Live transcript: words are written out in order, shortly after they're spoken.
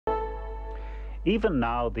Even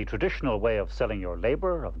now, the traditional way of selling your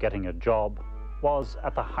labor, of getting a job, was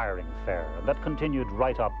at the hiring fair, and that continued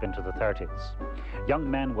right up into the 30s. Young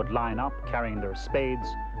men would line up carrying their spades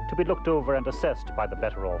to be looked over and assessed by the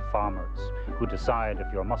better-off farmers, who decide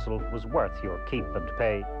if your muscle was worth your keep and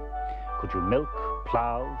pay. Could you milk,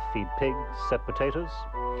 plough, feed pigs, set potatoes?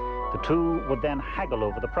 The two would then haggle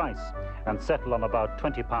over the price and settle on about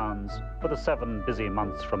 £20 for the 7 busy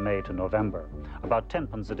months from May to November, about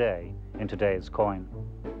 10p a day in today's coin.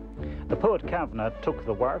 The poet Kavanagh took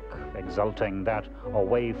the work, exulting that,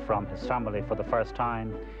 away from his family for the first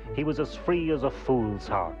time, he was as free as a fool's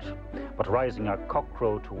heart. But rising at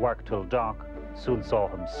cockcrow to work till dark soon saw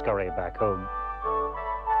him scurry back home.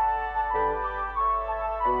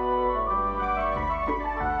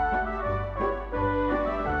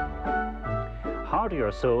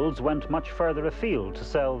 Hardier souls went much further afield to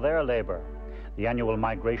sell their labor. The annual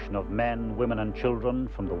migration of men, women and children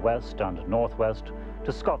from the west and northwest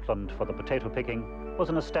to Scotland for the potato picking was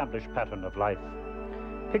an established pattern of life.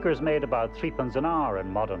 Pickers made about 3p an hour in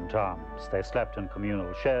modern terms. They slept in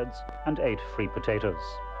communal sheds and ate free potatoes.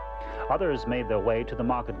 Others made their way to the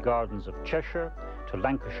market gardens of Cheshire, to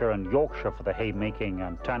Lancashire and Yorkshire for the haymaking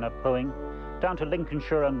and turnip hoeing, down to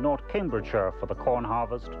Lincolnshire and North Cambridgeshire for the corn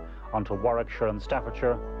harvest, onto Warwickshire and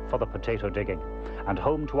Staffordshire for the potato digging, and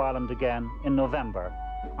home to Ireland again in November,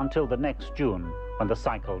 until the next June, when the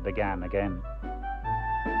cycle began again.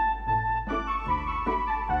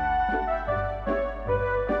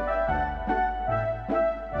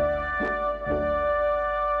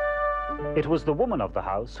 It was the woman of the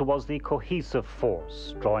house who was the cohesive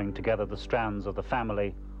force, drawing together the strands of the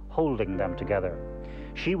family, holding them together.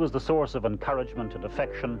 She was the source of encouragement and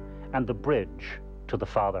affection, and the bridge to the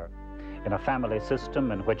father, in a family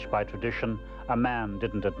system in which, by tradition, a man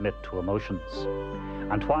didn't admit to emotions.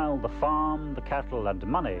 And while the farm, the cattle and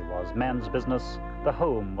money was men's business, the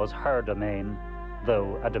home was her domain,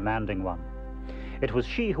 though a demanding one. It was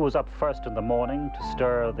she who was up first in the morning to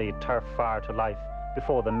stir the turf fire to life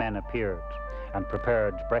before the men appeared, and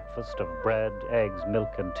prepared breakfast of bread, eggs,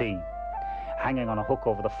 milk and tea. Hanging on a hook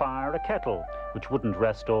over the fire, a kettle which wouldn't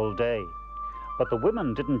rest all day. But the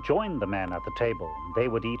women didn't join the men at the table. They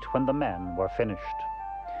would eat when the men were finished.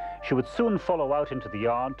 She would soon follow out into the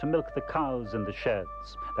yard to milk the cows in the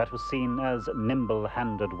sheds. That was seen as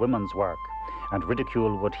nimble-handed women's work, and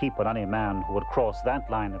ridicule would heap on any man who would cross that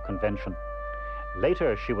line of convention.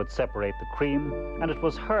 Later she would separate the cream, and it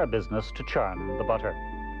was her business to churn the butter.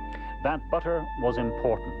 That butter was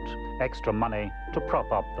important, extra money to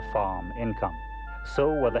prop up the farm income. So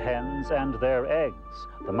were the hens and their eggs.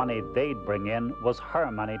 The money they'd bring in was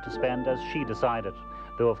her money to spend as she decided,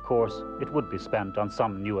 though of course it would be spent on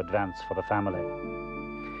some new advance for the family.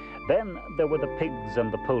 Then there were the pigs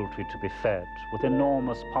and the poultry to be fed, with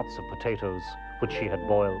enormous pots of potatoes which she had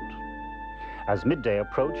boiled. As midday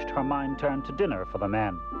approached, her mind turned to dinner for the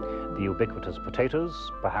men. The ubiquitous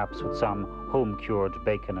potatoes, perhaps with some home-cured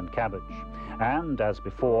bacon and cabbage. And, as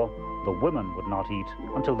before, the women would not eat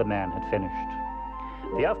until the men had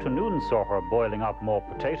finished. The afternoon saw her boiling up more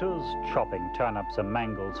potatoes, chopping turnips and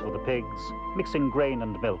mangels for the pigs, mixing grain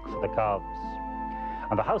and milk for the calves.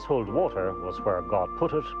 And the household water was where God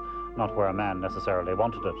put it, not where a man necessarily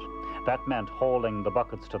wanted it. That meant hauling the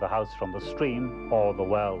buckets to the house from the stream or the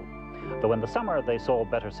well, though in the summer they saw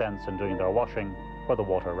better sense in doing their washing where the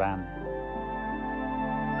water ran.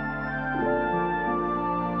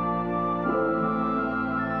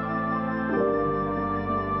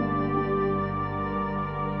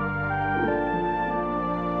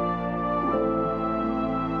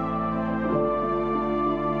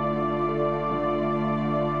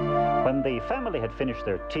 When the family had finished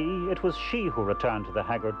their tea, it was she who returned to the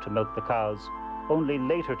haggard to milk the cows, only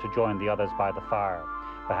later to join the others by the fire,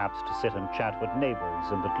 perhaps to sit and chat with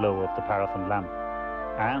neighbours in the glow of the paraffin lamp.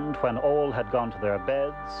 And when all had gone to their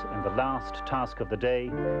beds, in the last task of the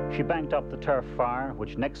day, she banked up the turf fire,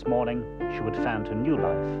 which next morning she would fan to new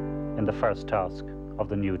life in the first task of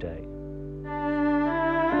the new day.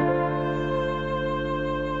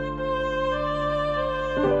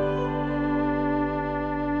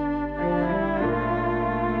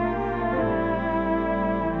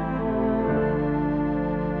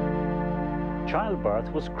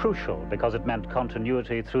 Childbirth was crucial because it meant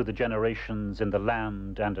continuity through the generations in the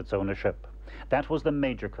land and its ownership. That was the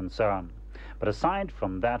major concern. But aside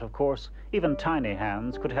from that, of course, even tiny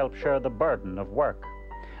hands could help share the burden of work.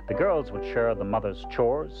 The girls would share the mother's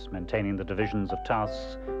chores, maintaining the divisions of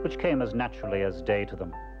tasks which came as naturally as day to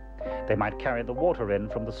them. They might carry the water in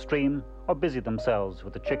from the stream or busy themselves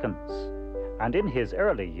with the chickens. And in his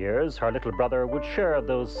early years, her little brother would share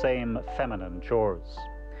those same feminine chores.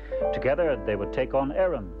 Together, they would take on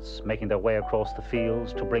errands, making their way across the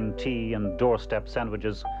fields to bring tea and doorstep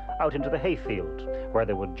sandwiches out into the hayfield, where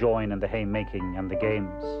they would join in the haymaking and the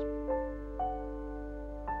games.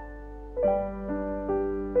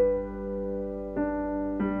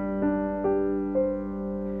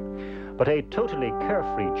 But a totally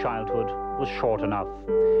carefree childhood was short enough.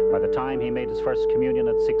 By the time he made his first communion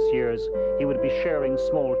at 6 years, he would be sharing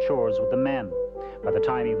small chores with the men. By the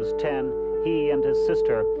time he was 10, he and his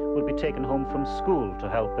sister would be taken home from school to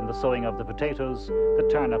help in the sowing of the potatoes, the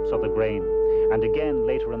turnips, or the grain. And again,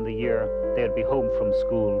 later in the year, they'd be home from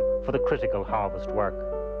school for the critical harvest work.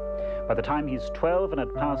 By the time he's 12 and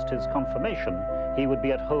had passed his confirmation, he would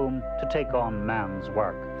be at home to take on man's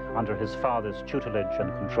work under his father's tutelage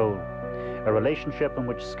and control. A relationship in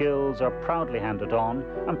which skills are proudly handed on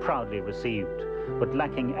and proudly received, but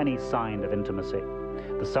lacking any sign of intimacy.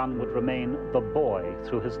 The son would remain the boy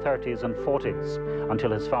through his 30s and 40s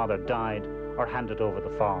until his father died or handed over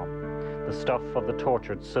the farm. The stuff of the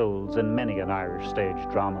tortured souls in many an Irish stage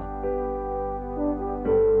drama.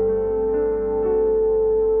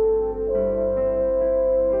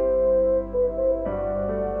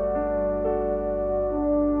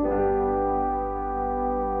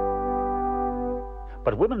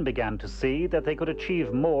 But women began to see that they could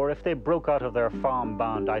achieve more if they broke out of their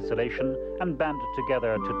farm-bound isolation and banded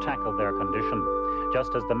together to tackle their condition,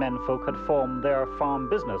 just as the menfolk had formed their farm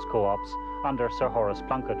business co-ops under Sir Horace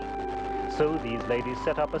Plunkett. So these ladies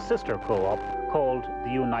set up a sister co-op called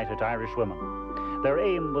the United Irish Women. Their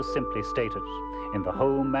aim was simply stated: in the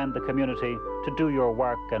home and the community, to do your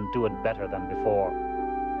work and do it better than before.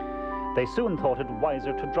 They soon thought it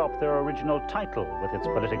wiser to drop their original title with its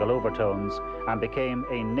political overtones and became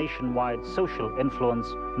a nationwide social influence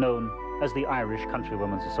known as the Irish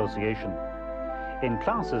Countrywomen's Association. In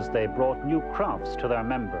classes, they brought new crafts to their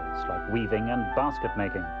members, like weaving and basket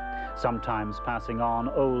making, sometimes passing on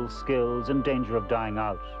old skills in danger of dying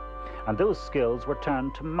out. And those skills were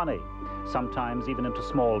turned to money, sometimes even into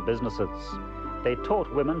small businesses. They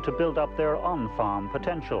taught women to build up their on-farm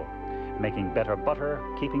potential, making better butter,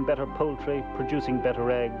 keeping better poultry, producing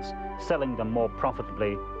better eggs, selling them more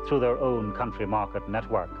profitably through their own country market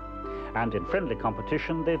network. And in friendly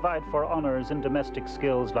competition, they vied for honours in domestic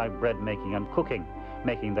skills like bread making and cooking,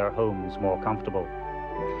 making their homes more comfortable.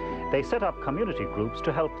 They set up community groups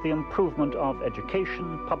to help the improvement of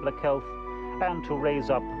education, public health, and to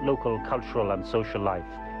raise up local cultural and social life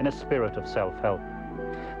in a spirit of self-help.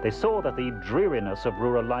 They saw that the dreariness of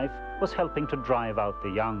rural life was helping to drive out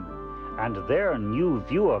the young, and their new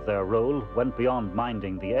view of their role went beyond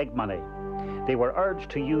minding the egg money. They were urged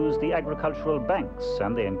to use the agricultural banks,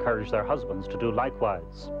 and they encouraged their husbands to do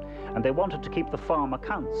likewise. And they wanted to keep the farm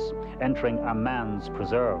accounts, entering a man's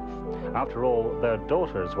preserve. After all, their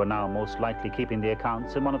daughters were now most likely keeping the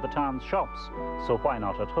accounts in one of the town's shops, so why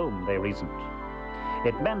not at home, they reasoned.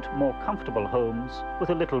 It meant more comfortable homes with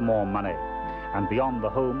a little more money. And beyond the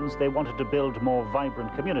homes, they wanted to build more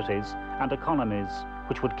vibrant communities and economies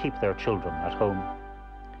which would keep their children at home.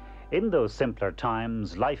 In those simpler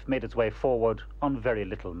times, life made its way forward on very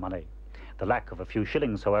little money. The lack of a few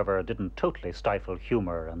shillings, however, didn't totally stifle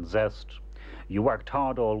humour and zest. You worked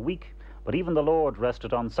hard all week, but even the Lord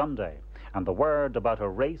rested on Sunday, and the word about a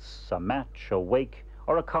race, a match, a wake,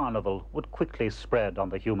 or a carnival would quickly spread on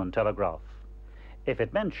the human telegraph. If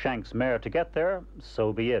it meant Shank's mare to get there,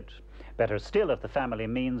 so be it. Better still if the family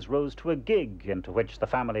means rose to a gig into which the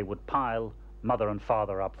family would pile, mother and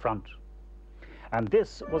father up front. And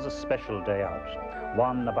this was a special day out,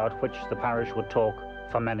 one about which the parish would talk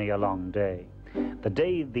for many a long day. The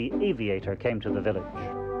day the aviator came to the village.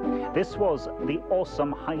 This was the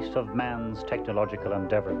awesome height of man's technological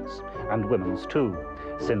endeavours, and women's too,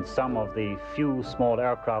 since some of the few small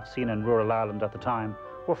aircraft seen in rural Ireland at the time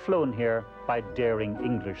were flown here by daring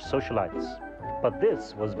English socialites. But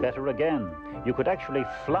this was better again. You could actually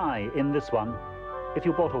fly in this one if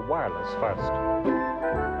you bought a wireless first.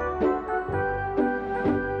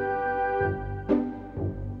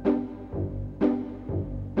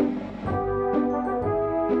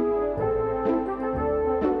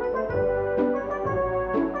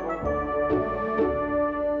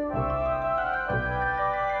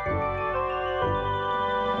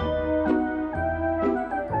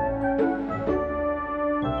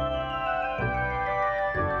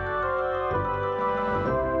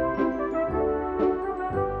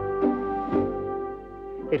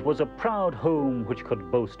 It was a proud home which could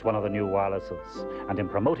boast one of the new wirelesses, and in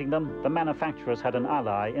promoting them, the manufacturers had an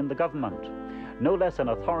ally in the government. No less an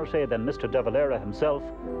authority than Mr. de Valera himself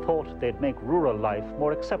thought they'd make rural life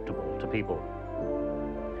more acceptable to people.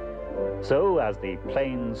 So, as the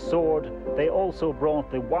planes soared, they also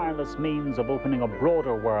brought the wireless means of opening a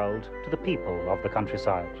broader world to the people of the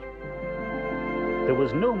countryside. There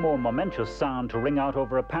was no more momentous sound to ring out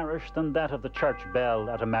over a parish than that of the church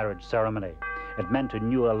bell at a marriage ceremony. It meant a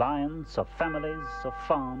new alliance of families, of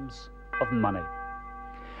farms, of money.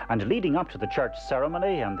 And leading up to the church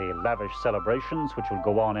ceremony and the lavish celebrations which would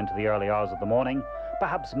go on into the early hours of the morning,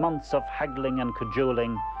 perhaps months of haggling and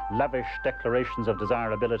cajoling, lavish declarations of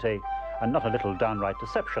desirability, and not a little downright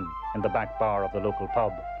deception in the back bar of the local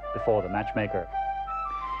pub before the matchmaker.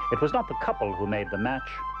 It was not the couple who made the match,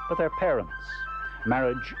 but their parents.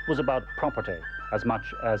 Marriage was about property as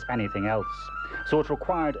much as anything else, so it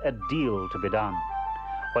required a deal to be done.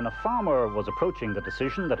 When a farmer was approaching the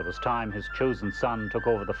decision that it was time his chosen son took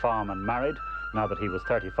over the farm and married, now that he was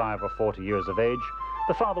 35 or 40 years of age,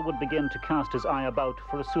 the father would begin to cast his eye about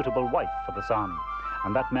for a suitable wife for the son,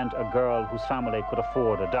 and that meant a girl whose family could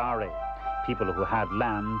afford a dowry, people who had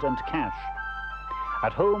land and cash.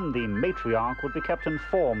 At home, the matriarch would be kept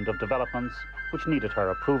informed of developments which needed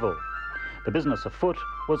her approval. The business afoot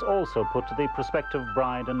was also put to the prospective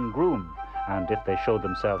bride and groom, and if they showed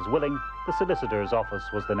themselves willing, the solicitor's office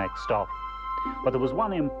was the next stop. But there was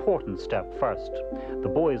one important step first. The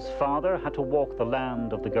boy's father had to walk the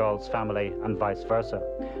land of the girl's family and vice versa.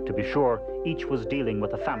 To be sure, each was dealing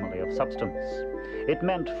with a family of substance. It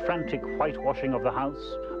meant frantic whitewashing of the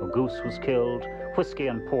house, a goose was killed, whiskey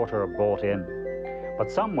and porter brought in.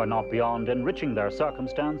 But some were not beyond enriching their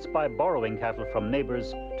circumstance by borrowing cattle from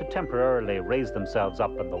neighbours to temporarily raise themselves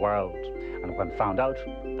up in the world, and when found out,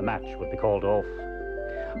 the match would be called off.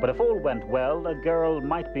 But if all went well, a girl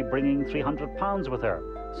might be bringing £300 with her,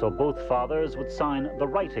 so both fathers would sign the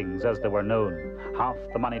writings as they were known, half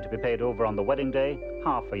the money to be paid over on the wedding day,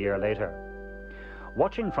 half a year later.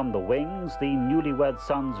 Watching from the wings, the newlywed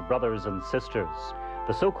son's brothers and sisters,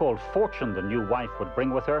 the so-called fortune the new wife would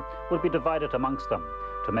bring with her would be divided amongst them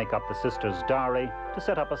to make up the sister's dowry, to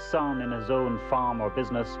set up a son in his own farm or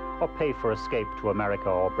business, or pay for escape to America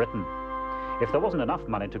or Britain. If there wasn't enough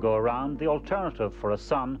money to go around, the alternative for a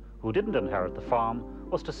son who didn't inherit the farm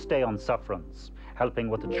was to stay on sufferance, helping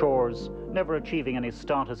with the chores, never achieving any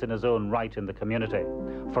status in his own right in the community,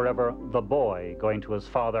 forever the boy going to his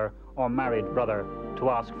father or married brother to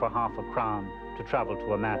ask for half a crown to travel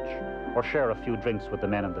to a match, or share a few drinks with the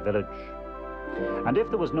men in the village. And if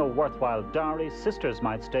there was no worthwhile dowry, sisters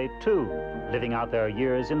might stay too, living out their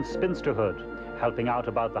years in spinsterhood, helping out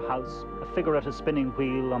about the house, a figure at a spinning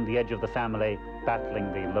wheel on the edge of the family,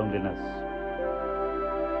 battling the loneliness.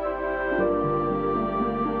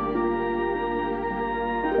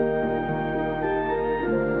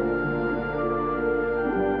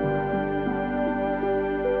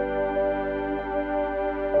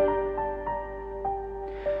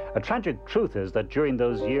 A tragic truth is that during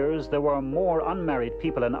those years there were more unmarried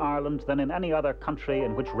people in Ireland than in any other country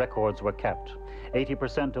in which records were kept.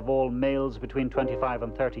 80% of all males between 25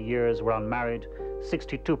 and 30 years were unmarried,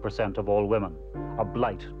 62% of all women, a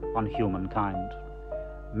blight on humankind.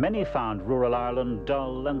 Many found rural Ireland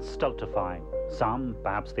dull and stultifying. Some,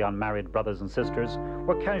 perhaps the unmarried brothers and sisters,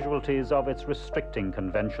 were casualties of its restricting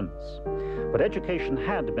conventions. But education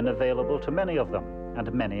had been available to many of them,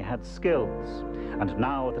 and many had skills. And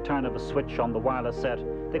now, at the turn of a switch on the wireless set,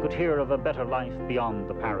 they could hear of a better life beyond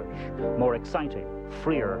the parish, more exciting,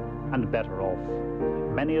 freer, and better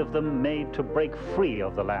off. Many of them made to break free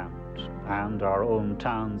of the land, and our own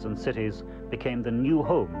towns and cities became the new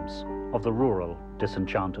homes of the rural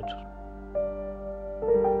disenchanted.